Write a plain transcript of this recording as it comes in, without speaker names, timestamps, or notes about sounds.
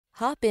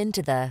Hop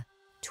into the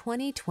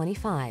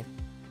 2025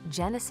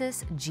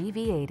 Genesis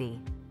GV80.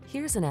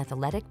 Here's an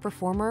athletic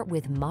performer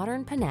with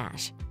modern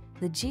panache.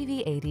 The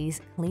GV80's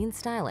clean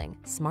styling,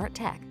 smart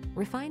tech,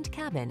 refined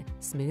cabin,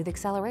 smooth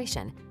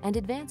acceleration, and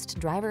advanced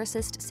driver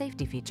assist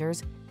safety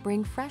features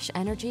bring fresh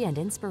energy and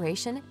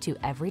inspiration to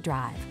every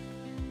drive.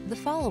 The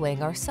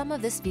following are some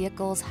of this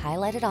vehicle's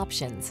highlighted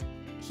options: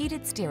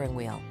 heated steering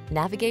wheel,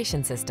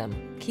 navigation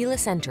system,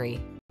 keyless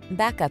entry,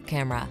 backup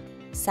camera,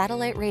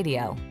 satellite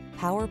radio,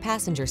 power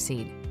passenger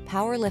seat,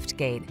 power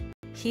liftgate,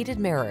 heated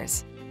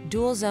mirrors,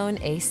 dual zone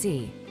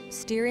AC,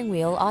 steering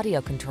wheel audio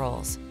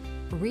controls.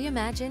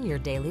 Reimagine your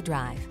daily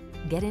drive.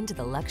 Get into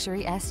the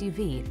luxury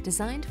SUV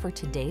designed for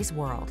today's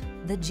world,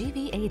 the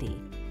GV80.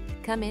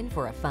 Come in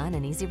for a fun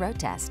and easy road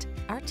test.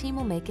 Our team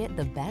will make it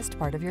the best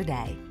part of your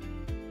day.